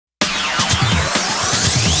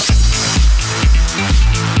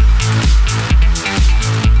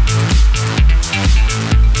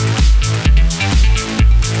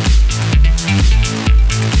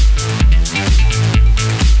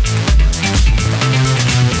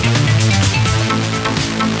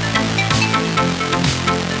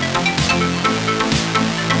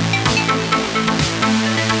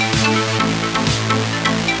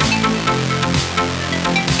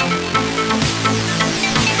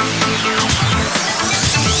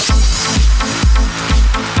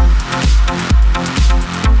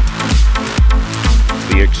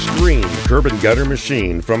curb and gutter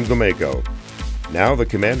machine from GOMACO. Now the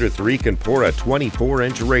Commander 3 can pour a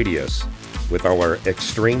 24-inch radius with our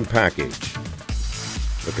Xtreme package.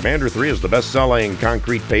 The Commander 3 is the best-selling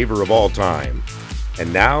concrete paver of all time.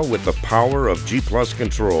 And now, with the power of G+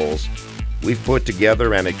 controls, we've put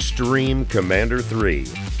together an Xtreme Commander 3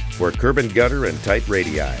 for curb and gutter and tight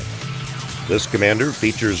radii. This Commander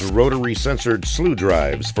features rotary sensored slew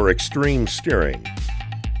drives for extreme steering.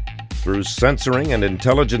 Through sensoring and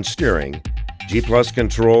intelligent steering, G+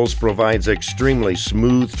 Controls provides extremely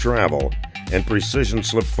smooth travel and precision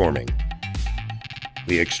slip forming.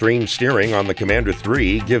 The extreme steering on the Commander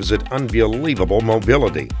 3 gives it unbelievable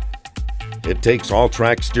mobility. It takes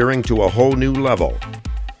all-track steering to a whole new level.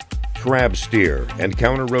 Crab steer and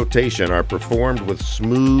counter rotation are performed with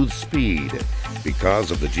smooth speed because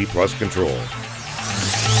of the G+ control.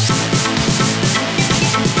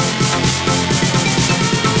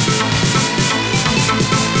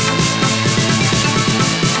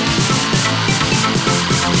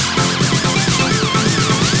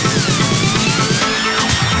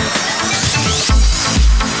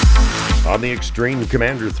 On the Xtreme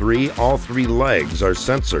Commander 3, all 3 legs are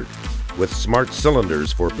censored with smart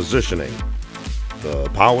cylinders for positioning, the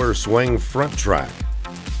power swing front track,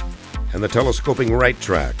 and the telescoping right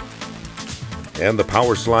track, and the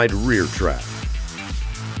power slide rear track.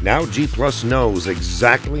 Now G+ knows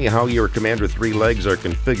exactly how your Commander 3 legs are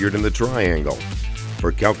configured in the triangle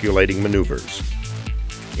for calculating maneuvers.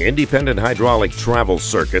 Independent hydraulic travel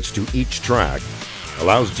circuits to each track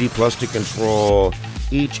allows G+ to control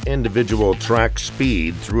each individual track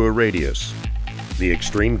speed through a radius. The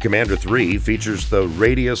Xtreme Commander 3 features the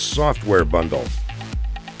Radius software bundle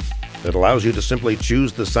that allows you to simply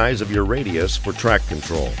choose the size of your radius for track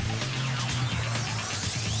control.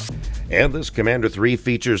 And this Commander 3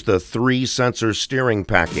 features the 3-sensor steering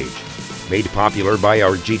package, made popular by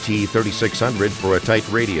our GT 3600 for a tight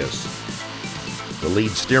radius. The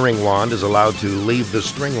lead steering wand is allowed to leave the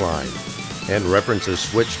string line, and reference is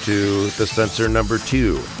switched to the sensor number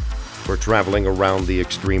 2 for traveling around the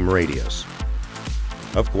extreme radius.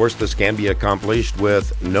 Of course, this can be accomplished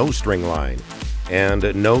with no string line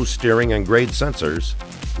and no steering and grade sensors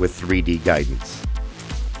with 3D guidance.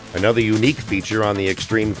 Another unique feature on the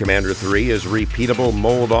Xtreme Commander 3 is repeatable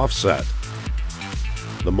mold offset.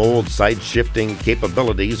 The mold side shifting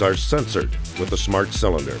capabilities are censored with a smart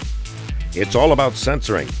cylinder. It's all about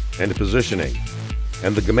sensoring and positioning,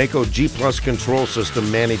 and the GOMACO G+ control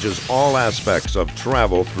system manages all aspects of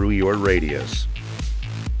travel through your radius.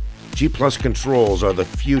 G+ controls are the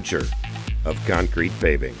future of concrete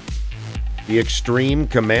paving. The Xtreme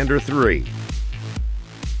Commander 3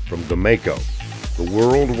 from GOMACO, the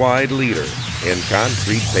worldwide leader in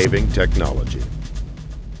concrete paving technology.